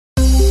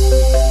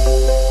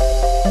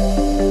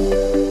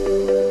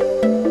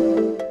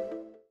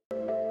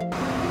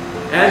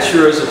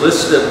AdSure is a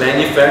list of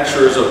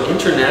manufacturers of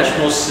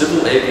International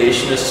Civil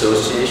Aviation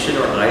Association,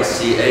 or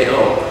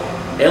ICAO,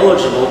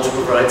 eligible to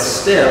provide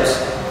STEBs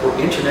for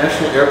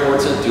international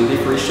airports and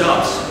duty-free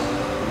shops.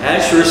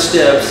 AdSure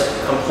STEBs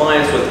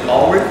complies with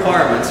all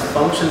requirements,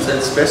 functions,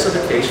 and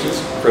specifications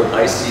from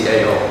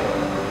ICAO.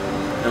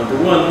 Number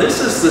one,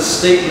 this is the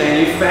state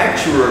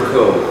manufacturer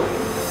code.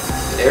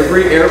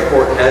 Every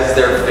airport has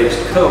their fixed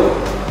code.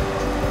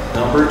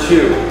 Number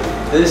two,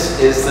 this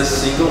is the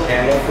single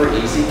handle for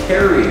easy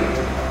carry.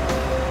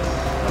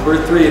 Number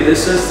three,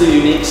 this is the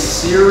unique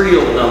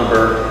serial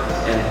number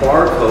and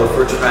barcode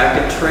for track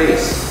and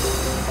trace.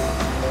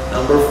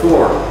 Number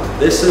four,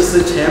 this is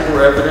the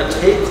tamper-evident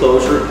tape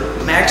closure,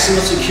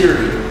 maximum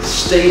security,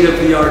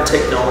 state-of-the-art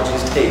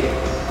technologies tape.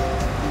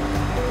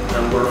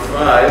 Number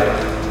five,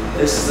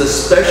 this is the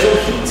special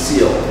heat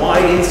seal.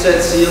 Wide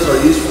inset seals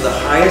are used for the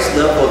highest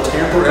level of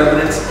tamper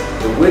evidence.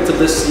 The width of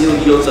the seal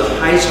yields a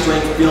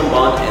high-strength film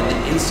bond, and the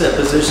inset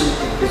position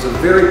is a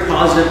very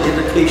positive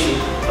indication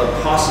of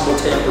possible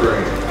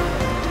tampering.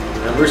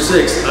 Number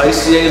six,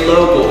 ICAO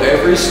logo.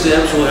 Every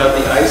STEBs will have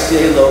the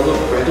ICAO logo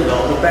printed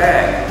on the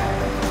bag.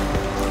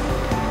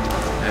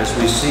 As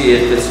we see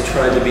it, it's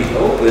tried to be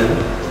open.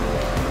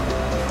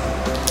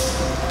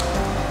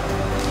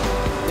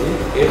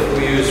 If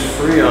we use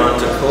Freon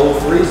to cold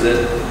freeze it,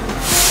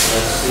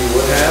 let's see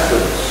what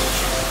happens.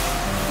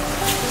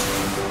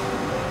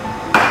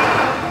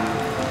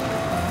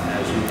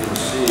 As you can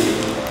see,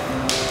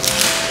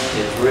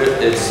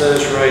 it says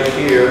right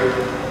here,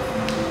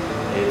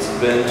 it's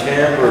been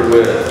tampered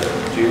with.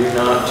 Do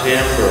not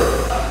tamper.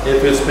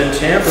 If it's been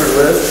tampered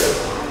with,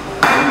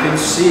 you can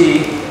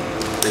see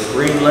the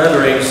green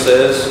lettering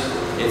says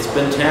it's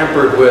been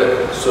tampered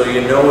with, so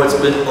you know it's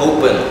been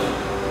opened.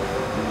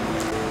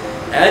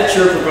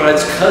 AdSure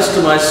provides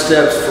customized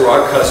STEBs for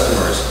our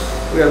customers.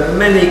 We have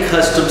many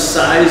custom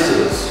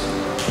sizes.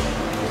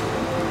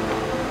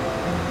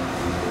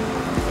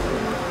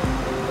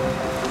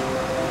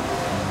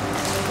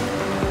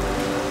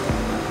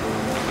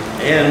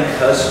 And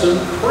custom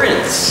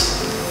prints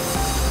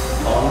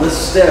on the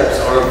STEBs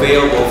are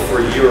available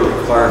for your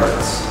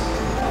requirements.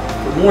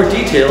 For more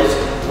details,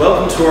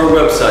 welcome to our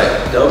website,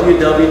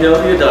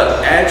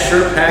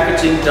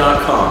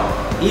 www.adsurepackaging.com.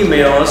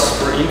 Email us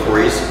for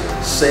inquiries,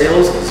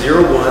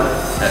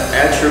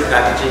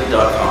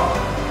 sales01@adsurepackaging.com.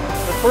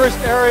 The first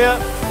area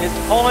is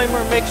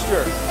polymer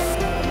mixture.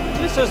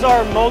 This is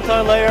our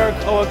multi-layer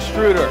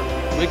co-extruder.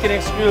 We can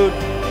extrude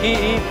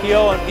PE,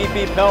 PO, and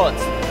PP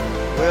pellets.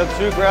 We have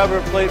two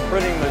grabber plate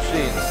printing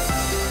machines.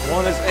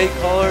 One is 8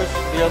 colors,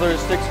 the other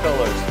is 6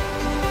 colors.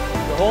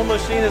 The whole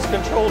machine is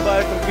controlled by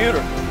a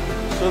computer,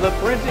 so the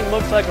printing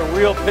looks like a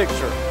real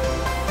picture.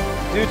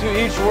 Due to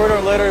each word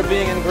or letter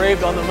being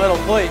engraved on the metal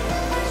plate,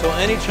 so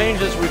any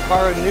changes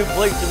require a new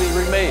plate to be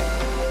remade.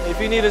 If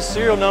you need a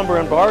serial number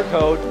and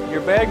barcode,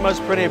 your bag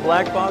must print a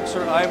black box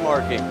or eye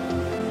marking.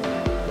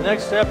 The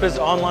next step is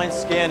online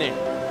scanning.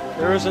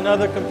 There is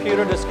another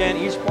computer to scan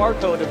each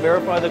barcode to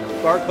verify the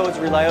barcode's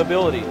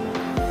reliability.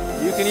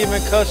 You can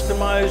even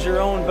customize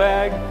your own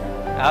bag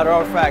at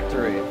our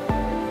factory.